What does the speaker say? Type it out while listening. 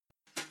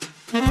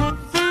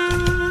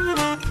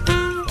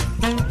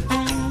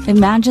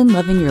Imagine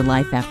living your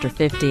life after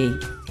 50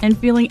 and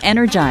feeling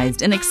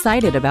energized and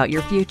excited about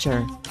your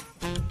future.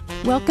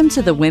 Welcome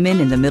to the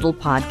Women in the Middle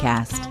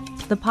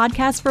podcast, the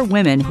podcast for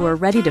women who are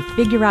ready to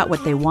figure out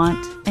what they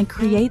want and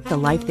create the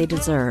life they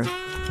deserve.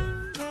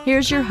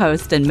 Here's your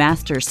host and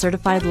master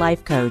certified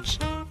life coach,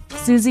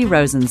 Susie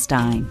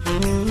Rosenstein.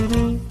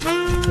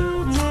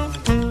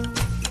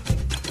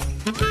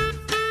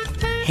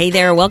 Hey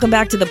there, welcome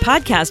back to the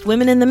podcast,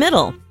 Women in the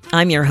Middle.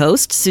 I'm your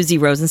host, Susie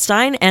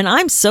Rosenstein, and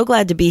I'm so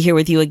glad to be here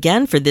with you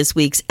again for this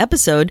week's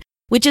episode,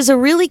 which is a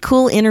really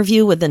cool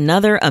interview with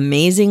another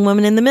amazing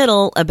woman in the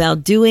middle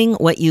about doing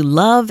what you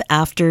love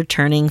after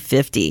turning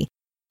 50.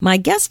 My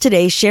guest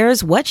today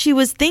shares what she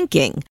was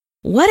thinking,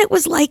 what it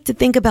was like to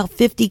think about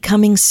 50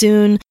 coming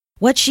soon,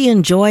 what she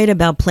enjoyed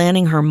about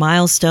planning her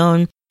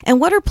milestone,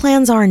 and what her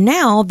plans are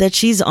now that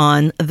she's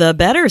on the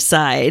better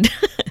side.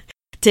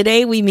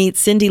 Today, we meet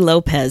Cindy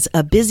Lopez,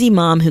 a busy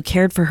mom who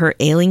cared for her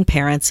ailing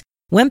parents,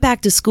 went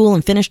back to school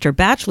and finished her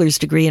bachelor's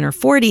degree in her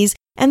 40s,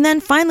 and then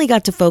finally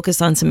got to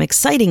focus on some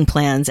exciting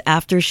plans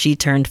after she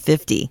turned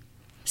 50.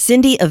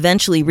 Cindy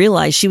eventually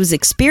realized she was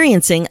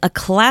experiencing a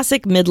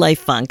classic midlife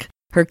funk.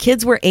 Her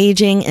kids were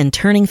aging and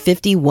turning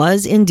 50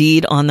 was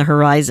indeed on the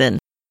horizon.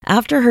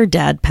 After her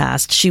dad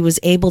passed, she was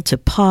able to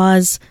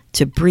pause,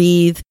 to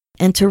breathe,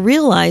 and to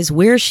realize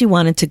where she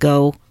wanted to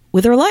go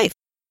with her life.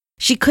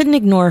 She couldn't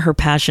ignore her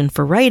passion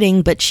for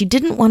writing, but she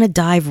didn't want to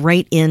dive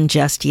right in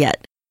just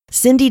yet.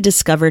 Cindy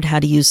discovered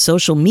how to use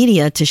social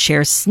media to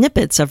share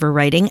snippets of her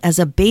writing as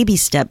a baby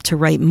step to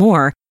write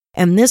more,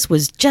 and this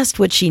was just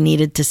what she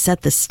needed to set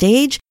the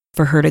stage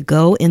for her to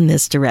go in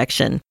this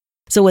direction.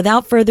 So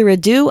without further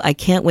ado, I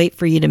can't wait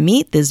for you to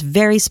meet this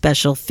very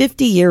special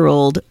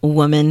 50-year-old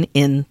woman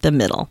in the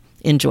middle.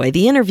 Enjoy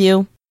the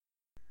interview.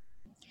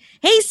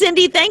 Hey,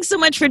 Cindy, thanks so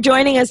much for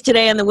joining us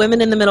today on the Women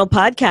in the Middle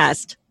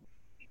podcast.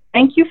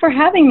 Thank you for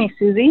having me,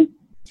 Susie.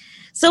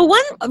 So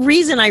one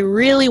reason I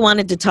really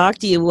wanted to talk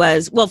to you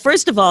was, well,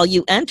 first of all,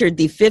 you entered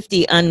the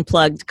 50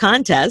 Unplugged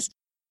contest.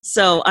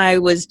 So I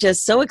was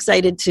just so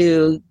excited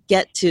to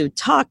get to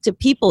talk to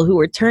people who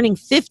are turning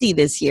 50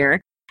 this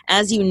year.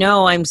 As you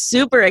know, I'm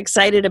super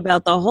excited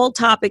about the whole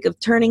topic of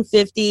turning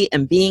 50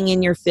 and being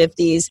in your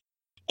 50s.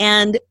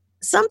 And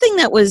something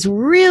that was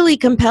really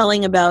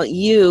compelling about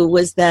you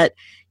was that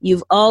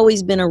you've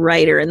always been a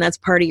writer, and that's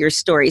part of your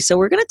story. So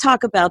we're going to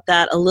talk about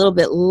that a little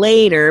bit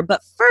later.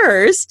 But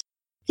first,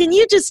 can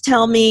you just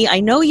tell me, I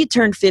know you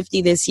turned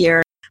 50 this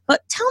year,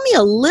 but tell me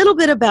a little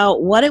bit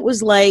about what it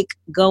was like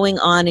going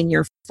on in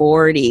your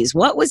 40s.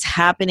 What was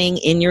happening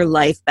in your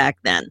life back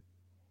then?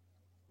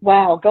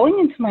 Wow, going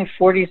into my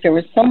 40s, there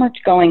was so much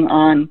going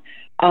on.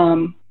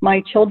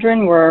 My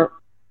children were,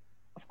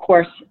 of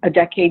course, a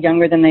decade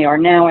younger than they are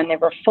now, and they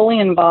were fully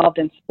involved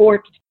in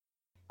sports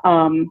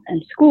and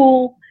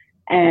school.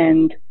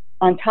 And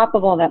on top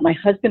of all that, my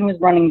husband was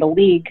running the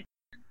league.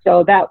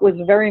 So that was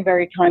very,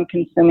 very time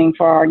consuming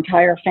for our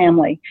entire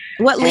family.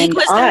 What league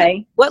was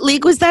that? What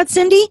league was that,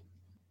 Cindy?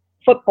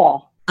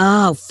 Football.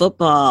 Oh,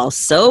 football.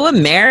 So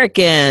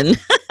American.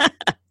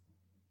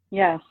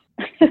 Yes.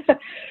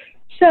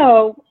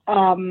 So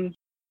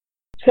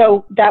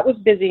that was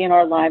busy in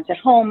our lives at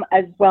home,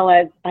 as well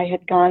as I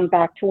had gone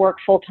back to work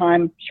full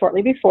time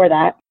shortly before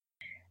that.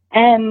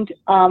 And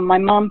my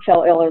mom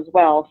fell ill as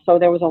well. So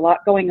there was a lot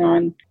going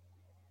on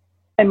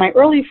in my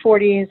early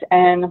 40s,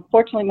 and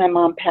unfortunately my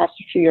mom passed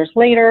a few years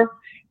later,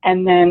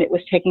 and then it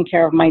was taking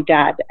care of my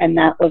dad, and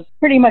that was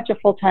pretty much a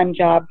full-time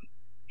job.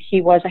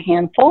 He was a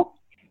handful.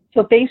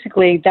 So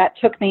basically that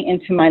took me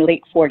into my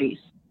late 40s.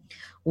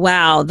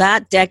 Wow,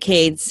 that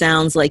decade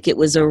sounds like it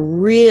was a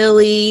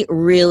really,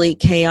 really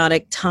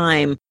chaotic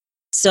time.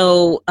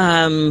 So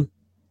I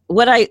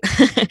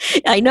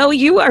know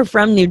you are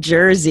from New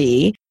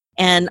Jersey,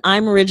 and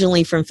I'm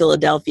originally from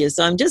Philadelphia.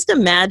 So I'm just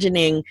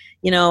imagining,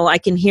 I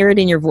can hear it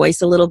in your voice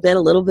a little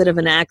bit of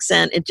an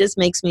accent. It just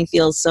makes me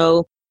feel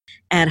so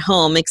at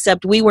home,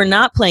 except we were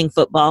not playing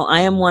football.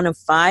 I am one of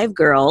 5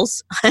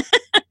 girls.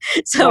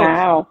 So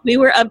wow. We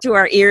were up to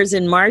our ears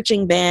in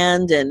marching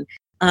band and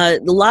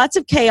lots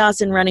of chaos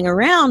and running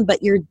around.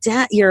 But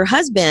your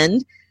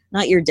husband,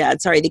 not your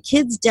dad, sorry, the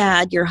kid's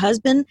dad, your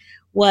husband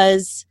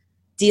was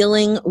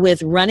dealing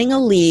with running a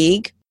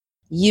league.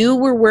 You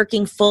were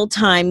working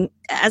full-time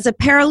as a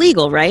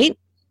paralegal, right?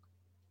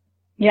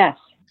 Yes.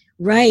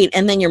 Right.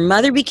 And then your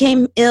mother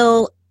became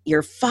ill,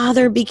 your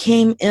father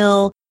became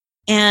ill,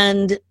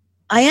 and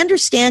I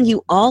understand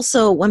you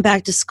also went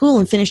back to school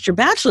and finished your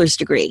bachelor's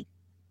degree.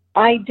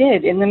 I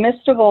did. In the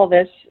midst of all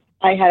this,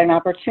 I had an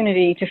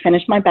opportunity to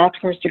finish my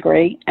bachelor's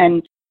degree,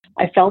 and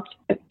I felt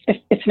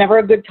it's never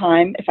a good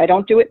time. If I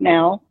don't do it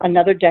now,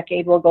 another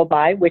decade will go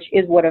by, which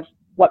is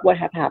what would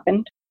have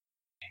happened.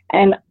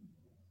 And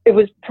it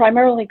was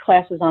primarily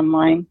classes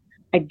online.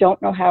 I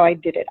don't know how I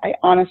did it. I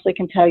honestly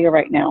can tell you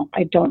right now,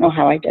 I don't know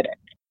how I did it.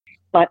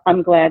 But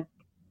I'm glad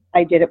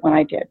I did it when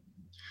I did.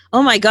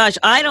 Oh my gosh,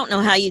 I don't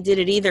know how you did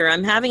it either.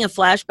 I'm having a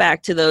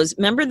flashback to those.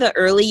 Remember the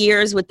early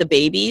years with the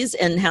babies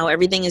and how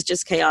everything is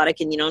just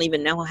chaotic and you don't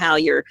even know how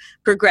you're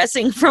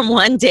progressing from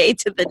one day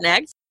to the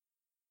next?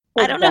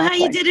 I don't know how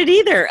you did it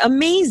either.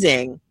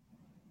 Amazing.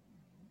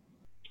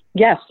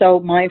 Yeah, so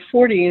my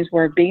 40s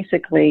were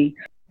basically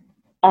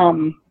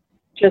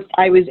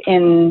I was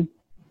in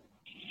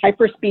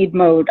hyperspeed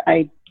mode.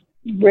 I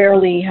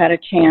rarely had a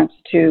chance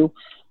to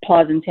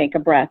pause and take a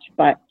breath,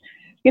 but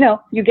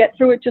you get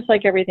through it just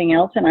like everything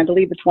else. And I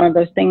believe it's one of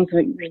those things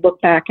that you look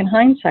back in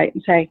hindsight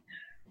and say,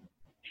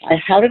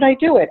 how did I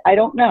do it? I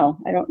don't know.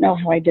 I don't know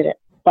how I did it,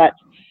 but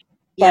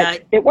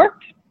it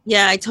worked.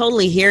 Yeah, I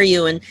totally hear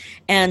you.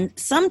 And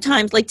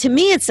sometimes, like, to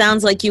me, it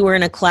sounds like you were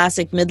in a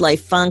classic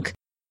midlife funk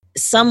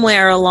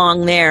somewhere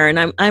along there.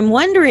 And I'm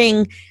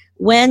wondering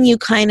when you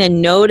kind of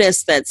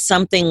noticed that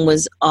something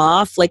was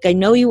off. Like, I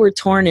know you were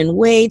torn in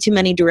way too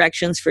many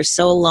directions for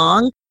so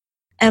long,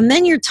 and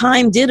then your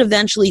time did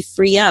eventually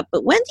free up.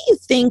 But when do you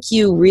think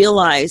you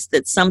realized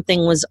that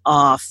something was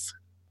off?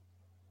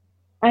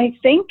 I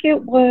think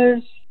it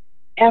was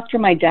after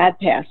my dad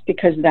passed,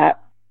 because that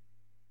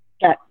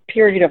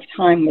period of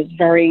time was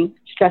very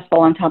stressful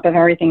on top of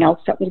everything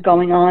else that was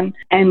going on.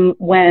 And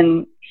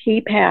when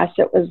he passed,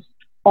 it was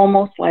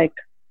almost like,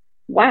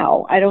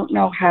 wow, I don't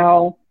know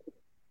how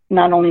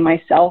not only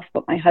myself,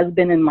 but my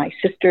husband and my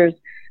sisters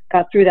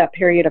got through that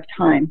period of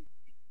time.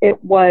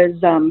 It was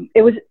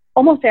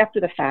almost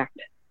after the fact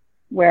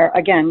where,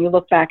 again, you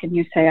look back and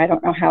you say, I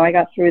don't know how I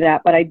got through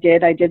that, but I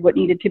did what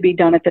needed to be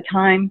done at the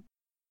time.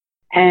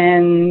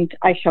 And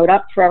I showed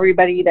up for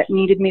everybody that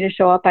needed me to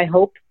show up, I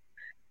hope.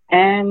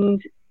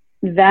 And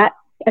that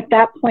at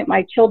that point,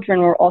 my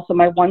children were also,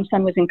 my one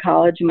son was in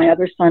college and my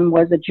other son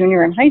was a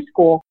junior in high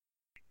school.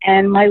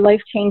 And my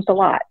life changed a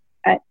lot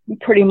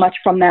pretty much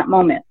from that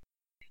moment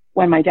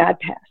when my dad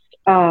passed.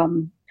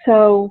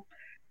 So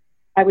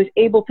I was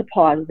able to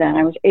pause then.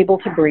 I was able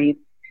to breathe.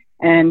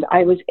 And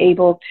I was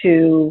able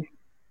to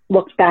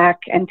look back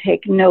and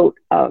take note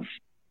of,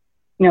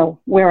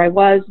 where I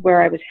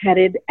was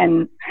headed,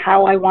 and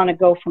how I want to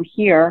go from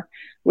here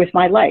with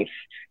my life.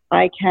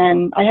 I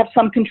have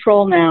some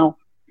control now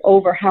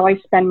over how I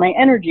spend my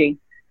energy,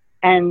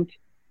 and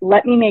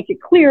let me make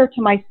it clear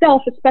to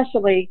myself,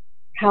 especially,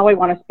 how I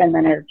want to spend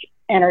that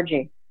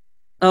energy.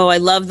 Oh, I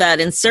love that.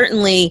 And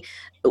certainly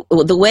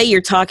the way you're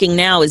talking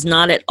now is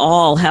not at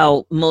all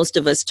how most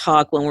of us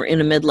talk when we're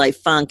in a midlife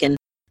funk. And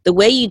the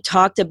way you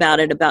talked about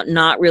it, about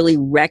not really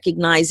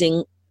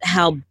recognizing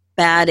how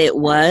bad it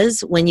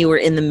was when you were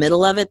in the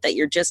middle of it, that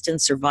you're just in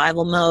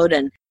survival mode,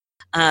 and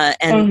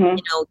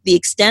the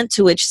extent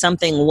to which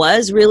something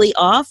was really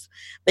off.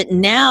 But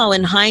now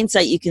in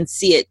hindsight, you can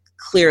see it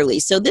clearly.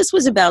 So this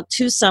was about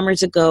 2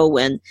 summers ago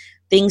when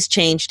things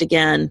changed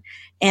again.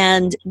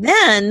 And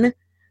then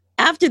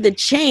after the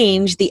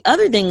change, the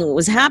other thing that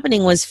was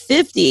happening was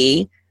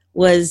 50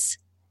 was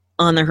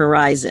on the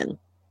horizon.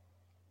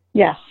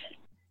 Yes.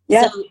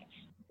 Yes. So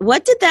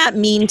what did that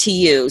mean to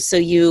you? So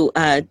you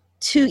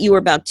were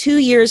about 2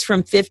 years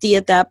from 50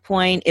 at that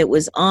point. It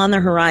was on the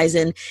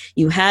horizon.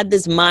 You had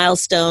this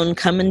milestone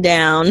coming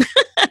down.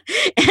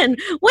 And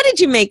what did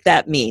you make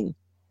that mean?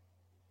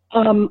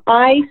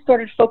 I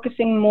started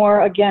focusing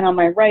more again on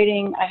my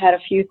writing. I had a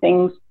few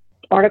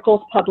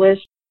articles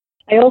published.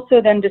 I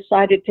also then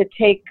decided to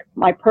take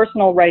my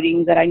personal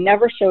writings that I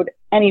never showed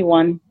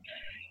anyone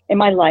in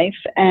my life,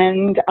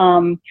 and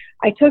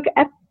I took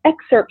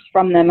excerpts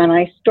from them, and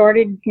I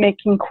started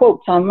making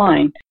quotes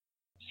online.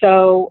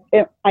 So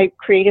I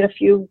created a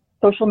few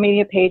social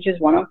media pages,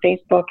 one on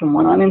Facebook and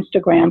one on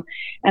Instagram,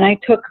 and I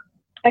took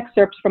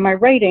excerpts from my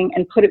writing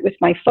and put it with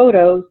my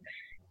photos,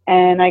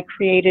 and I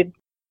created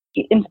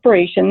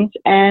inspirations,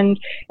 and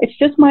it's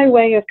just my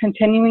way of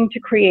continuing to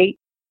create.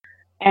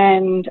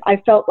 And I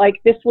felt like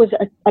this was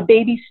a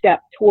baby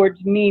step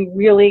towards me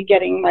really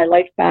getting my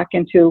life back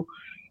into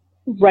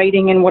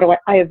writing and what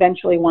I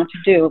eventually want to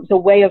do. It was a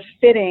way of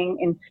fitting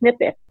in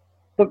snippets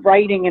the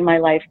writing in my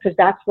life, because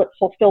that's what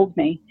fulfilled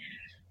me.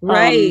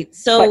 Right.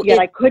 But yet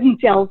I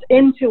couldn't delve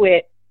into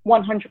it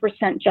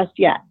 100% just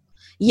yet.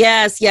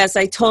 Yes,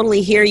 I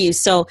totally hear you.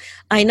 So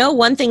I know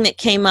one thing that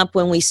came up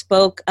when we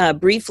spoke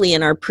briefly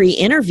in our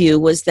pre-interview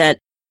was that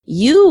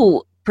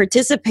you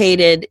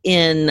participated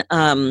in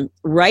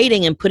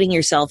writing and putting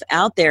yourself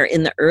out there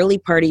in the early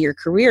part of your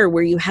career,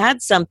 where you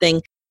had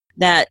something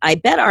that I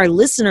bet our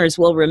listeners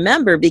will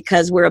remember,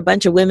 because we're a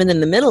bunch of women in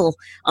the middle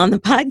on the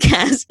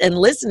podcast and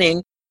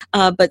listening,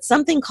 but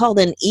something called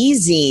an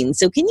e-zine.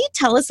 So can you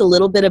tell us a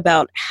little bit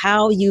about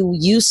how you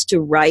used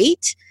to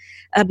write?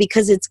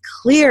 Because it's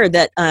clear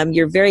that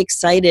you're very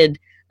excited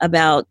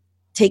about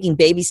taking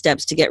baby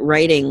steps to get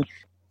writing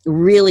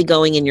really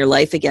going in your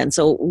life again.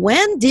 So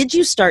when did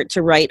you start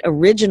to write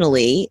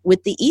originally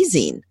with the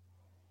e-zine?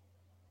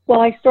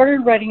 Well, I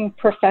started writing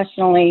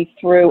professionally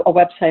through a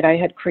website I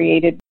had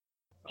created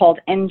called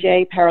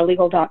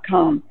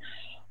njparalegal.com.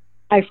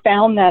 I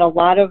found that a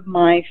lot of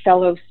my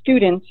fellow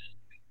students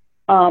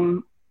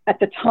at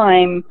the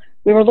time,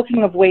 we were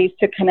looking of ways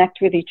to connect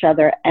with each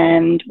other.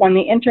 And when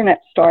the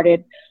internet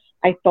started,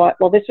 I thought,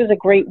 well, this was a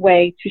great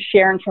way to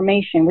share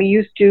information. We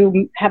used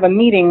to have a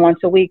meeting once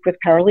a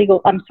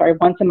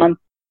month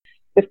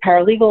with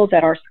paralegals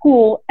at our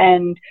school,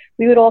 and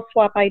we would all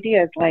swap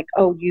ideas like,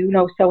 oh,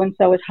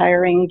 so-and-so is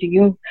hiring.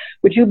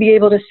 Would you be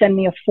able to send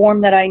me a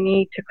form that I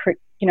need to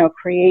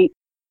create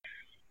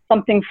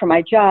something for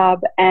my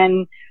job?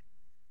 And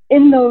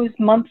in those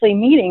monthly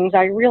meetings,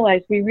 I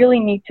realized we really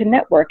need to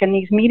network, and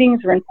these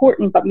meetings are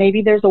important, but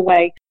maybe there's a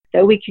way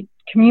that we could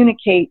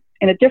communicate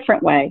in a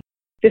different way.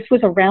 This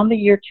was around the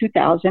year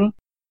 2000,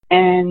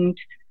 and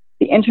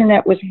the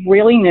internet was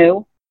really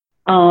new.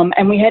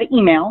 And we had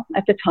email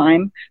at the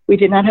time. We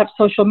did not have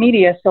social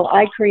media, so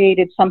I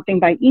created something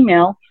by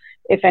email,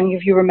 if any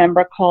of you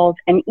remember, called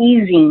an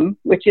e-zine,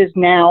 which is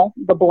now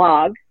the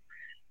blog.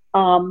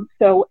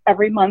 So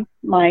every month,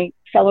 my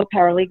fellow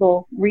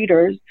paralegal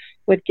readers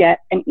would get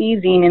an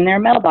e-zine in their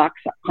mailbox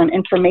on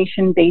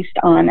information based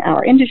on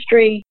our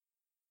industry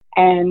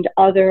and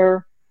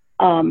other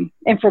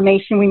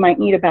information we might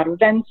need about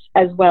events,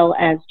 as well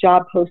as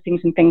job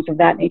postings and things of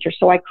that nature.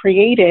 So I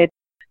created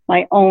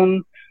my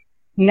own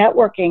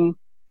networking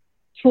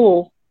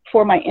tool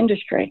for my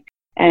industry,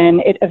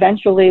 and it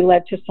eventually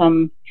led to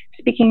some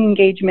speaking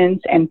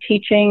engagements and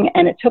teaching,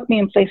 and it took me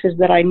in places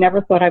that I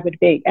never thought I would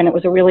be, and it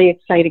was a really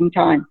exciting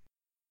time.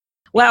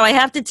 Wow, I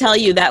have to tell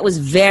you, that was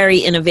very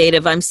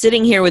innovative. I'm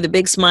sitting here with a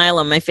big smile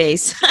on my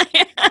face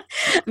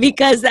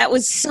because that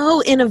was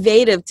so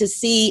innovative to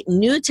see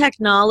new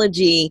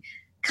technology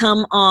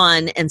come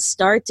on and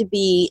start to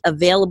be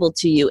available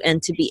to you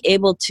and to be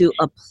able to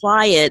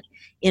apply it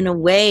in a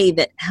way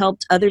that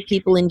helped other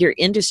people in your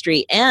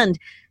industry and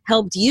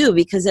helped you,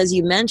 because as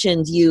you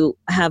mentioned, you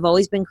have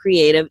always been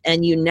creative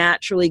and you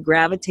naturally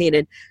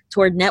gravitated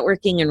toward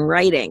networking and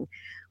writing,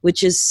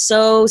 which is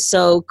so,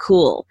 so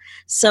cool.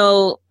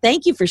 So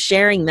thank you for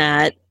sharing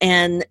that.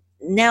 And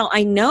now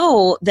I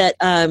know that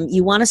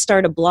you want to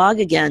start a blog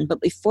again,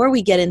 but before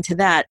we get into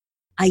that,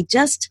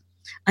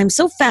 I'm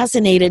so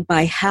fascinated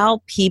by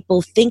how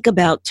people think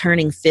about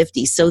turning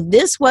 50. So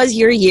this was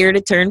your year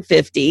to turn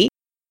 50.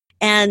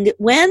 And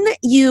when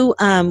you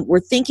were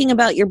thinking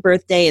about your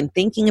birthday and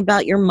thinking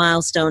about your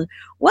milestone,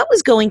 what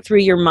was going through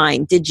your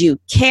mind? Did you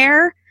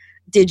care?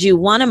 Did you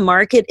want to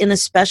mark it in a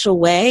special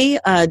way?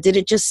 Did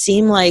it just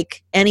seem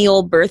like any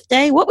old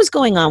birthday? What was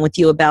going on with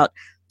you about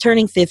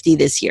turning 50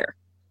 this year?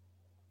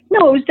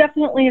 No, it was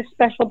definitely a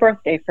special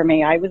birthday for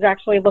me. I was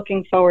actually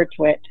looking forward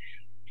to it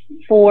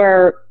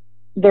for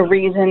the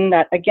reason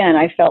that, again,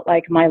 I felt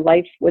like my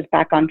life was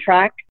back on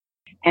track,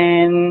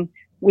 and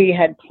we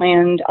had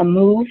planned a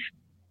move,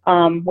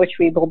 which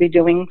we will be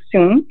doing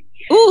soon.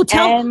 Ooh,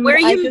 tell me, where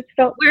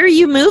are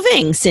you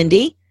moving,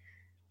 Cindy?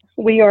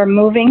 We are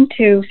moving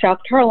to South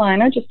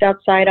Carolina, just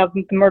outside of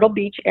the Myrtle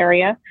Beach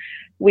area.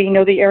 We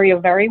know the area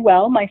very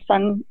well. My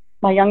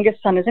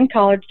youngest son is in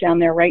college down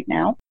there right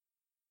now.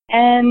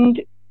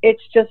 And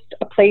it's just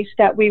a place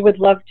that we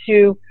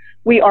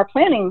are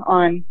planning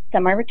on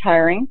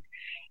semi-retiring.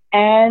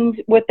 And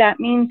what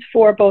that means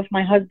for both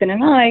my husband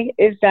and I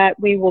is that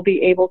we will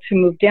be able to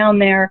move down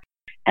there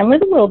and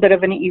live a little bit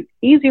of an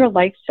easier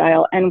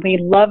lifestyle. And we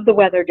love the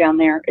weather down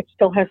there. It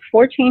still has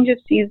 4 changes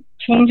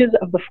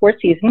of the 4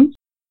 seasons.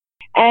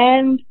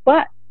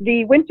 But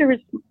the winter is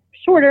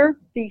shorter,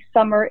 the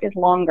summer is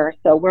longer.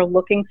 So we're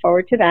looking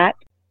forward to that.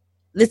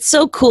 That's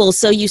so cool.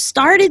 So you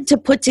started to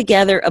put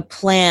together a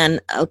plan,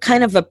 a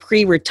kind of a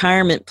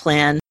pre-retirement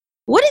plan.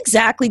 What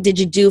exactly did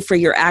you do for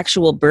your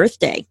actual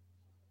birthday?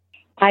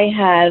 I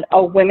had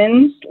a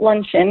women's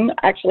luncheon.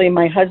 Actually,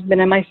 my husband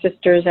and my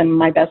sisters and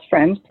my best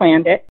friends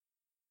planned it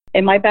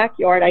in my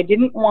backyard. I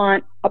didn't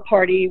want a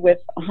party with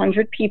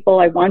 100 people.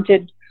 I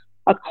wanted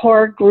a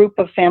core group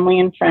of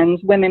family and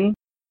friends, women.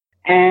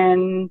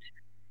 And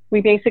we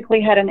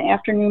basically had an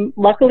afternoon.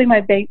 Luckily,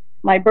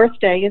 my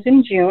birthday is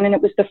in June, and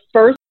it was the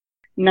first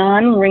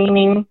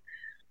non-raining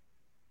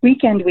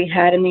weekend we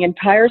had in the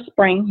entire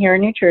spring here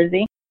in New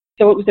Jersey.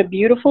 So it was a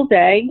beautiful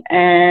day,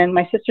 and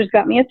my sisters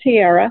got me a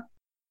tiara,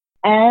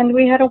 and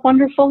we had a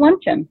wonderful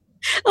luncheon.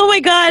 Oh my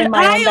God. In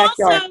my own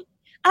backyard.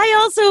 I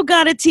also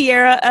got a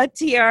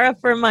tiara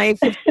for my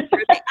 50th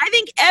birthday. I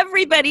think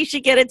everybody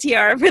should get a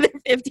tiara for their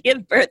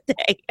 50th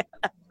birthday.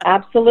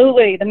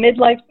 Absolutely. The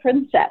midlife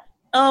princess.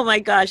 Oh my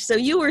gosh. So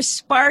you were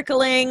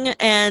sparkling,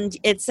 and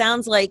it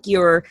sounds like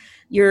your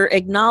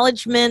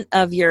acknowledgement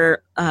of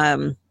your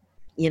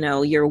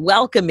your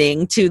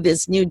welcoming to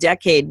this new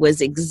decade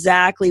was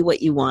exactly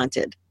what you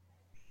wanted.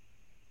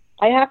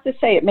 I have to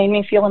say, it made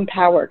me feel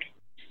empowered.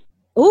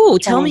 Oh,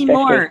 tell me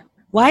more.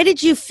 Why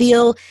did you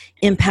feel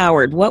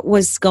empowered? What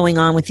was going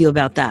on with you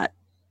about that?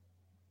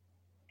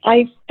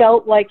 I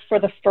felt like for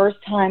the first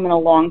time in a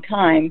long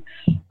time,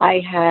 I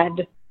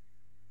had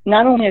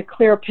not only a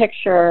clear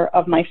picture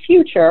of my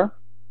future,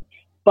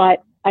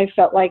 but I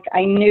felt like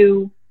I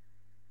knew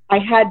I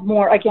had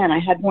more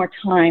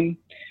time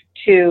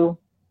to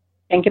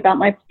think about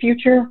my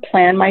future,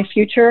 plan my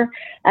future,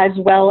 as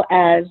well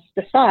as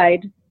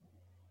decide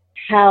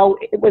how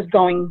it was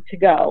going to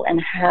go and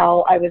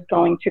how I was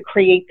going to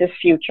create this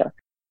future.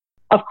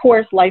 Of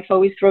course, life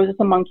always throws us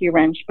a monkey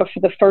wrench, but for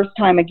the first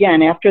time,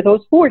 again, after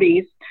those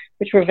 40s,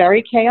 which were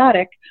very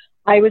chaotic,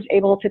 I was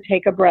able to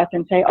take a breath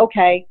and say,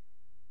 okay,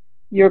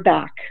 you're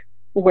back.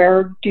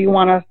 where do you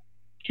want to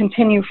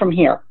continue from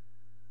here?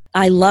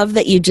 I love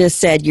that you just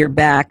said you're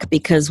back,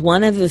 because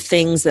one of the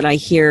things that I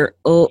hear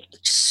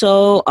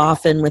so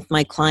often with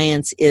my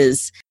clients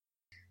is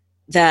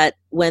that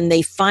when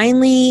they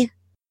finally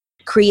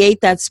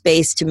create that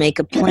space to make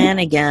a plan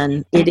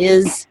again, it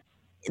is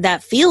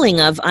that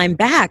feeling of I'm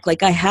back.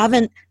 Like I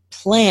haven't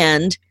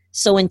planned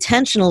so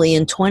intentionally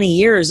in 20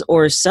 years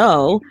or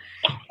so.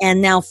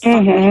 And now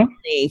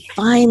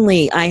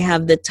finally I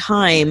have the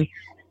time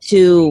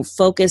to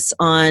focus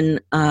on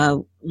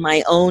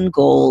my own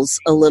goals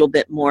a little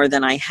bit more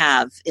than I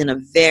have in a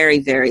very,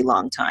 very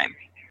long time.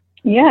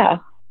 Yeah.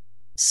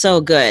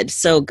 So good.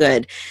 So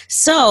good.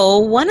 So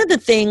one of the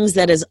things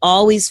that has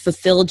always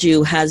fulfilled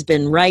you has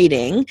been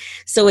writing.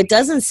 So it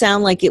doesn't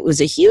sound like it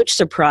was a huge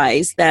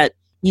surprise that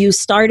you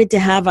started to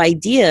have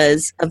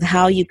ideas of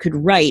how you could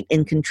write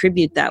and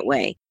contribute that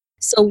way.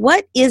 So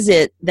what is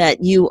it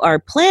that you are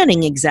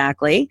planning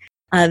exactly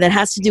that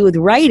has to do with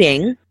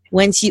writing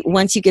once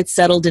you get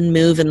settled and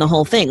move and the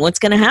whole thing? What's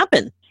going to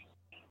happen?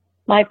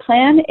 My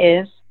plan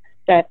is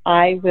that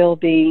I will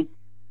be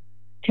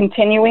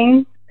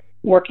continuing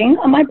working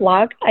on my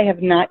blog. I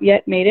have not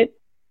yet made it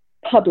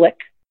public,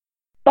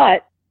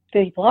 but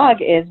the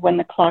blog is When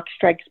the Clock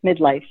Strikes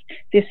Midlife.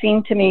 This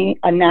seemed to me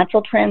a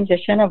natural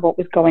transition of what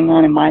was going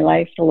on in my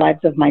life, the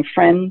lives of my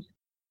friends,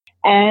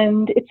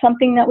 and it's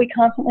something that we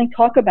constantly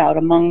talk about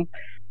among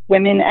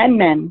women and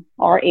men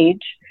our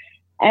age,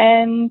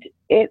 and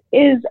it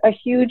is a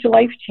huge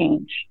life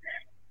change.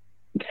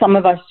 Some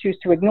of us choose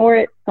to ignore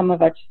it. Some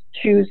of us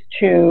choose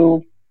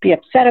to be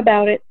upset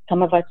about it.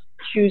 Some of us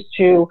choose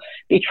to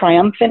be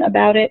triumphant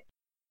about it.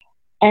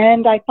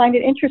 And I find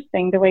it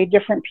interesting the way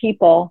different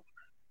people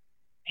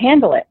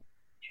handle it.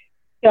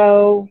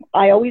 So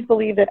I always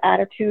believe that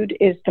attitude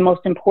is the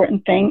most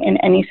important thing in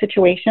any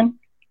situation.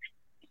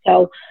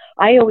 So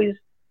I always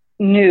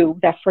knew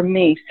that for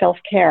me,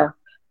 self-care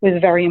was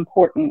very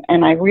important.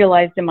 And I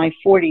realized in my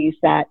 40s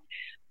that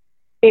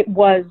it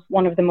was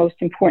one of the most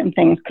important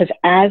things, because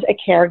as a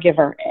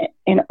caregiver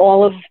in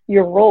all of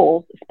your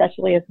roles,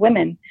 especially as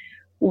women,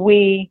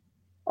 we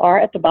are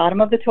at the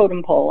bottom of the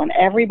totem pole, and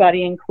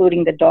everybody,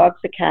 including the dogs,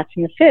 the cats,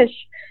 and the fish,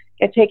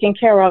 get taken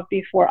care of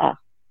before us.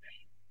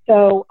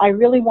 So I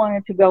really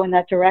wanted to go in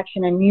that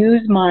direction and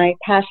use my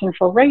passion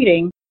for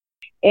writing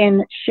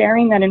in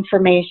sharing that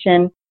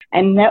information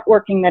and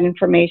networking that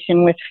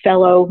information with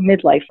fellow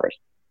midlifers.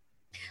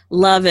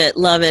 Love it.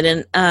 Love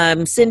it.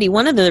 And Cindy,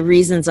 one of the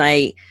reasons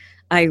I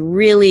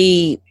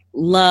really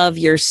love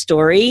your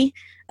story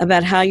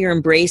about how you're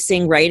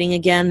embracing writing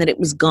again, that it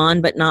was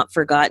gone but not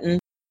forgotten,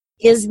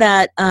 is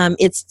that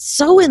it's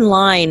so in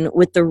line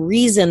with the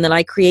reason that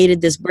I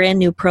created this brand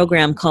new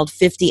program called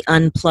 50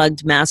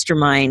 Unplugged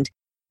Mastermind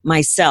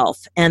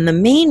myself. And the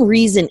main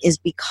reason is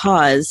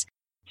because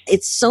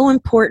it's so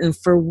important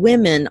for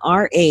women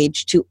our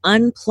age to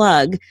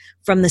unplug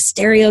from the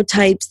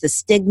stereotypes, the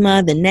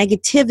stigma, the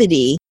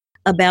negativity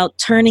about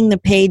turning the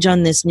page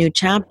on this new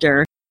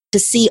chapter, to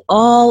see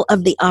all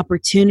of the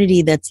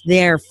opportunity that's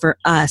there for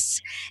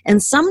us.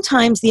 And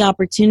sometimes the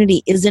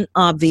opportunity isn't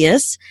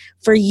obvious.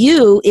 For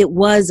you, it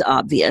was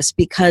obvious,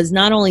 because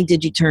not only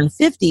did you turn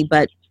 50,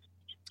 but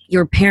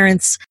your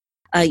parents,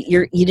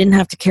 you didn't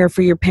have to care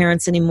for your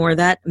parents anymore.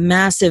 That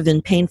massive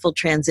and painful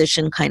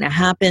transition kind of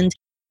happened.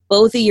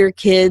 Both of your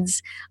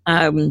kids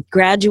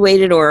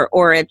graduated or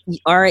are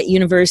at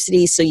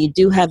university, so you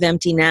do have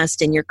empty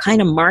nest, and you're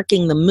kind of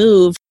marking the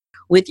move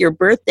with your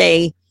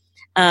birthday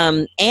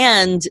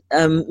and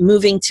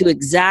moving to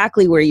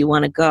exactly where you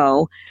want to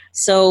go.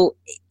 So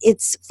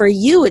it's, for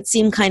you, it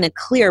seemed kind of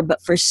clear,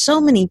 but for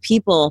so many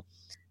people,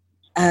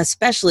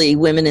 especially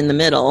women in the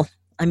middle,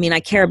 I mean,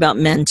 I care about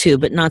men too,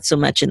 but not so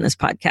much in this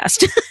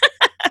podcast.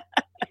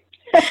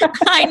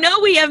 I know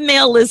we have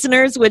male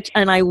listeners,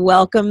 and I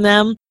welcome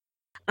them.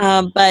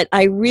 But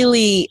I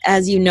really,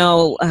 as you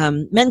know,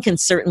 men can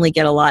certainly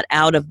get a lot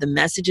out of the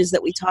messages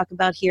that we talk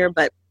about here.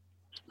 But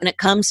when it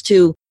comes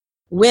to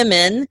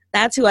women,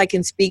 that's who I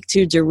can speak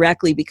to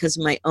directly because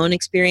of my own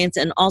experience.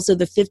 And also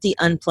the 50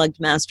 Unplugged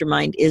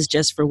Mastermind is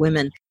just for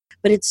women.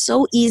 But it's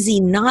so easy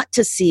not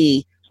to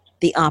see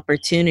the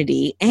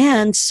opportunity.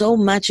 And so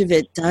much of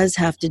it does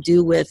have to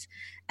do with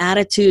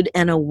attitude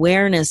and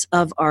awareness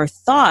of our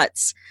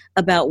thoughts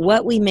about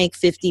what we make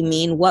 50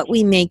 mean, what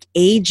we make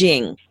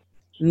aging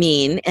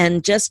mean,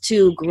 and just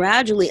to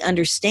gradually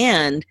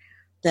understand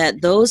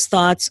that those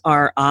thoughts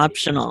are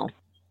optional.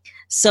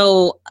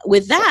 So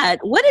with that,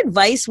 what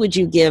advice would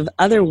you give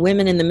other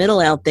women in the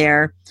middle out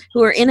there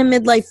who are in a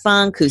midlife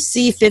funk, who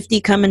see 50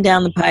 coming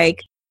down the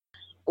pike?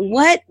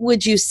 What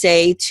would you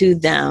say to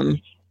them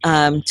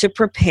to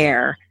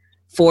prepare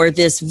for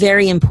this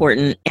very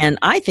important and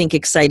I think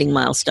exciting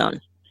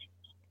milestone?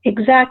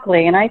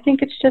 Exactly. And I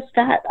think it's just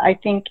that. I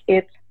think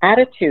it's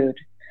attitude.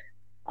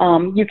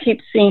 You keep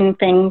seeing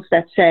things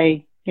that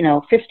say,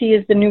 50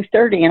 is the new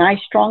 30, and I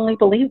strongly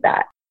believe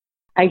that.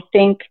 I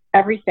think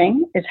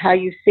everything is how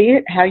you see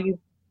it, how you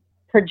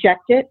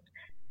project it,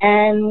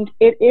 and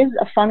it is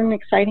a fun and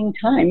exciting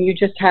time. You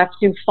just have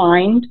to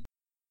find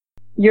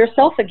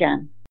yourself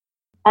again.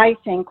 I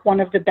think one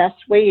of the best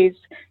ways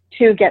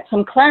to get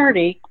some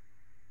clarity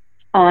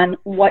on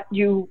what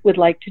you would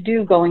like to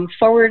do going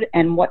forward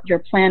and what your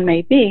plan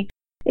may be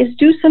is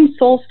do some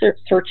soul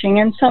searching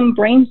and some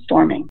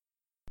brainstorming.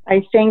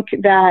 I think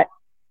that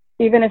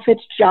even if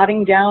it's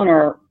jotting down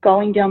or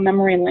going down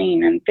memory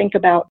lane and think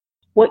about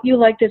what you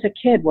liked as a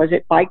kid. Was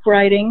it bike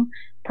riding?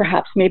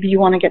 Perhaps maybe you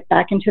want to get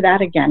back into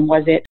that again.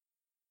 Was it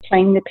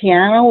playing the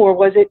piano, or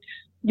was it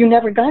you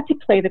never got to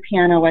play the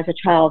piano as a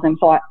child and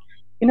thought,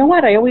 you know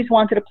what, I always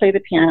wanted to play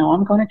the piano.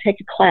 I'm going to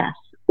take a class.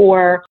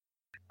 Or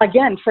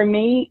again, for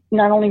me,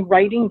 not only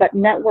writing, but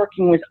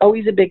networking was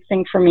always a big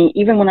thing for me.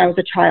 Even when I was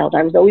a child,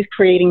 I was always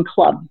creating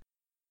clubs.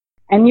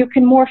 And you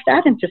can morph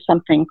that into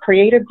something.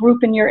 Create a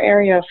group in your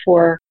area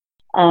for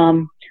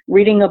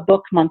reading a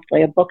book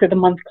monthly, a book of the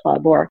month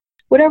club, or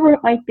whatever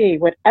it might be.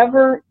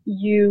 Whatever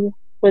you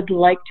would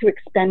like to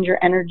expend your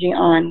energy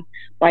on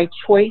by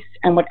choice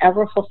and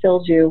whatever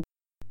fulfills you,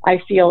 I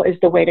feel is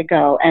the way to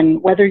go.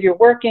 And whether you're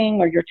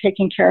working or you're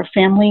taking care of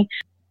family, you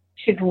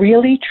should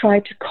really try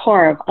to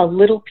carve a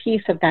little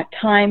piece of that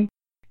time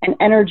and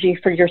energy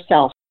for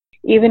yourself,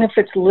 even if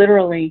it's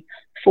literally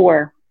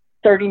for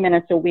 30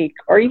 minutes a week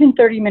or even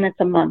 30 minutes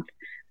a month.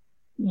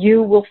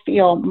 You will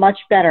feel much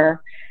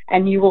better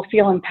and you will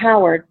feel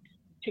empowered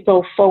to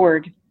go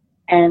forward,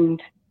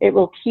 and it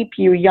will keep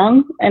you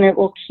young and it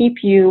will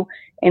keep you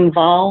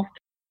involved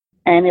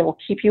and it will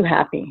keep you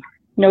happy.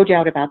 No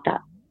doubt about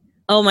that.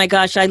 Oh my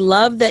gosh, I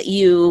love that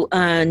you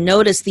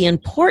notice the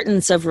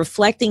importance of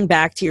reflecting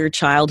back to your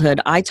childhood.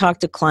 I talk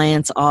to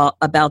clients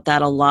about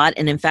that a lot.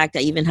 And in fact, I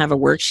even have a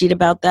worksheet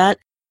about that.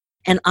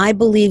 And I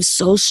believe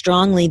so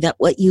strongly that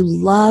what you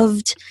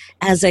loved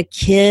as a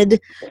kid,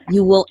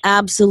 you will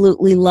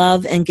absolutely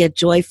love and get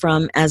joy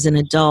from as an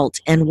adult.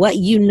 And what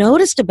you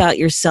noticed about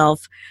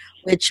yourself,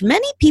 which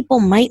many people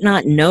might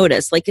not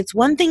notice, like it's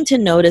one thing to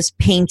notice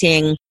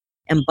painting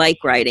and bike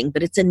riding,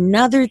 but it's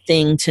another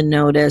thing to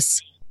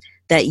notice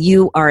that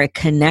you are a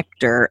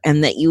connector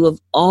and that you have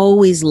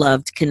always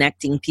loved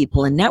connecting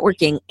people and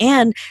networking,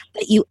 and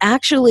that you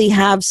actually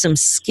have some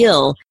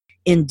skill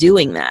in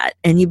doing that.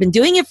 And you've been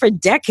doing it for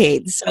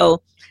decades.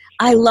 So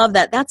I love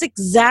that. That's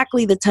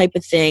exactly the type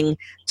of thing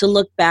to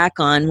look back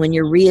on when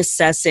you're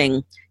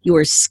reassessing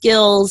your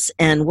skills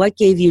and what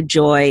gave you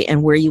joy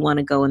and where you want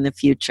to go in the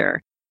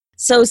future.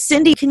 So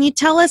Cindy, can you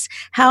tell us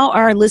how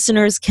our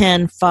listeners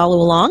can follow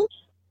along?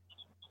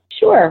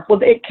 Sure.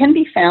 Well, it can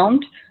be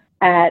found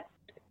at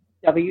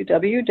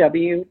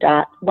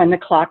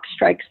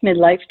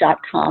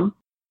www.whentheclockstrikesmidlife.com.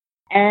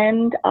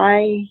 And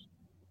I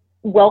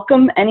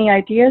welcome any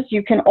ideas.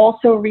 You can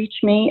also reach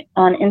me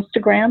on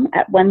Instagram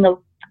at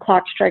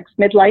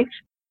whentheclockstrikesmidlife.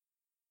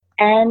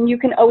 And you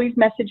can always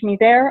message me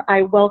there.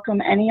 I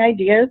welcome any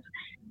ideas.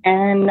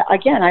 And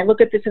again, I look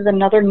at this as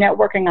another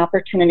networking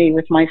opportunity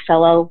with my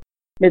fellow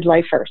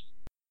midlifers.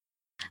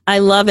 I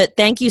love it.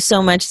 Thank you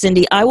so much,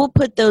 Cindy. I will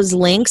put those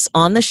links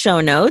on the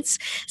show notes.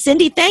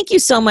 Cindy, thank you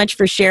so much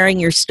for sharing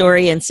your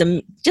story and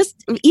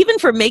even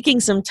for making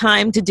some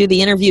time to do the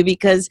interview,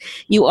 because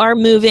you are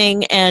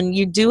moving and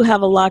you do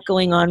have a lot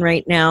going on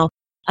right now.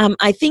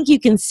 I think you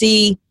can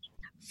see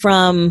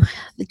from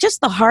just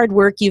the hard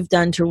work you've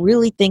done to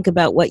really think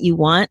about what you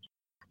want,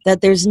 that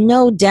there's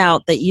no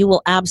doubt that you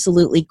will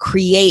absolutely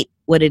create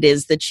what it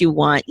is that you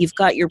want. You've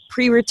got your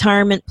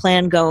pre-retirement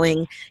plan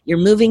going. You're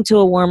moving to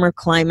a warmer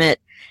climate.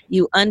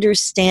 You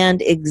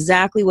understand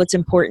exactly what's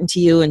important to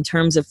you in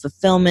terms of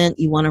fulfillment.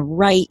 You want to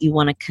write, you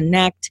want to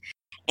connect,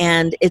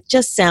 and it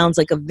just sounds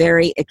like a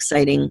very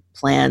exciting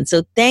plan.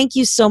 So thank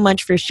you so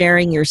much for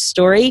sharing your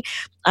story.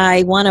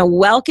 I want to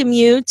welcome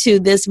you to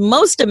this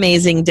most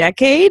amazing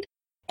decade.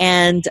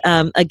 And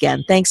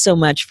again, thanks so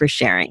much for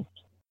sharing.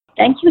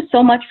 Thank you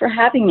so much for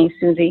having me,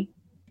 Susie.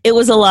 It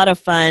was a lot of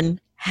fun.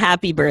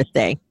 Happy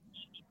birthday.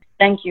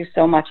 Thank you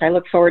so much. I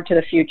look forward to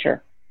the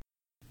future.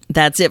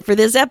 That's it for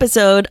this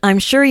episode. I'm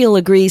sure you'll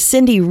agree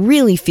Cindy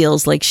really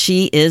feels like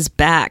she is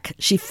back.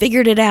 She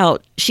figured it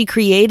out. She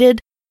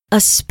created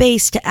a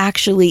space to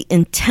actually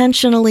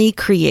intentionally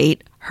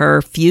create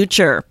her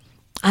future.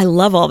 I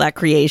love all that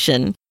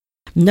creation.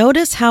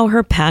 Notice how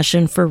her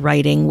passion for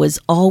writing was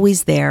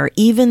always there,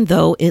 even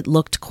though it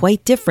looked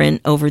quite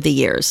different over the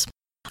years.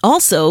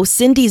 Also,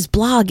 Cindy's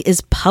blog is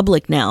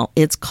public now.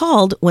 It's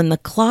called When the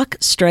Clock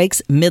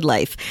Strikes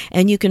Midlife,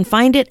 and you can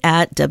find it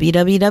at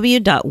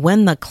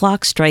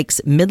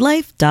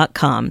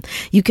www.whentheclockstrikesmidlife.com.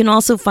 You can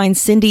also find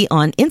Cindy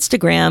on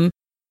Instagram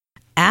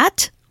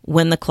at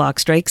When the Clock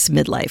Strikes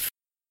Midlife.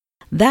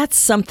 That's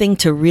something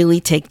to really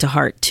take to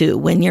heart, too.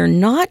 When you're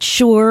not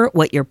sure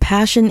what your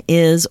passion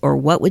is or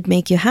what would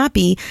make you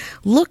happy,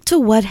 look to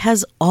what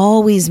has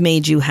always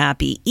made you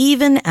happy,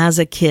 even as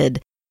a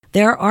kid.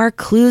 There are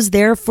clues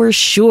there for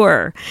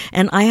sure.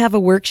 And I have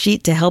a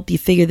worksheet to help you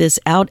figure this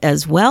out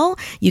as well.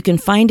 You can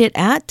find it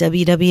at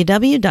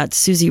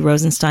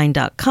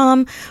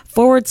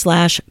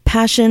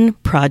www.susierosenstein.com/passion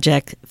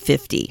project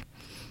 50.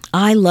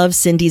 I love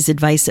Cindy's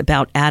advice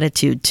about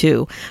attitude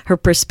too. Her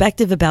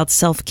perspective about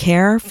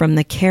self-care from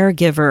the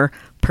caregiver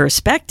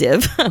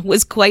perspective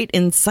was quite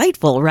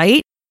insightful,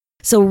 right?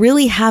 So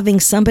really having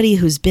somebody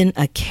who's been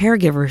a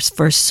caregiver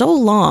for so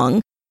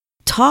long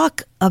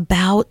talk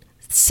about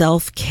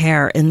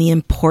self-care and the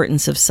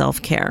importance of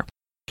self-care.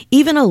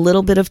 Even a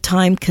little bit of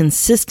time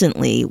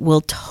consistently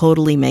will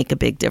totally make a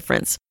big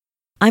difference.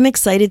 I'm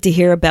excited to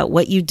hear about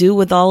what you do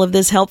with all of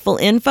this helpful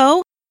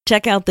info.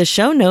 Check out the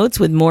show notes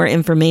with more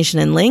information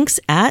and links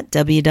at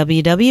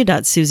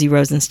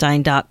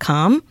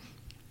www.susierosenstein.com.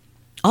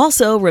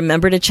 Also,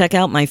 remember to check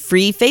out my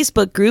free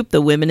Facebook group,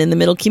 the Women in the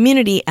Middle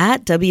Community,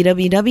 at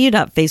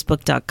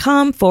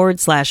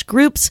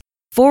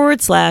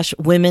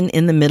www.facebook.com/groups/Women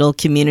in the Middle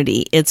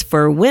Community. It's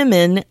for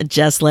women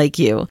just like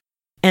you.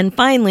 And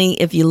finally,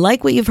 if you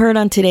like what you've heard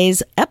on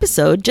today's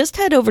episode, just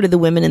head over to the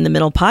Women in the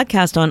Middle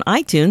podcast on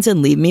iTunes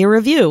and leave me a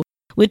review,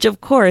 which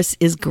of course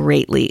is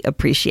greatly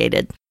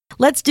appreciated.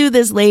 Let's do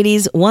this,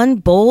 ladies, one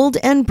bold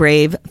and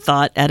brave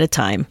thought at a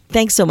time.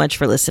 Thanks so much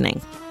for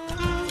listening.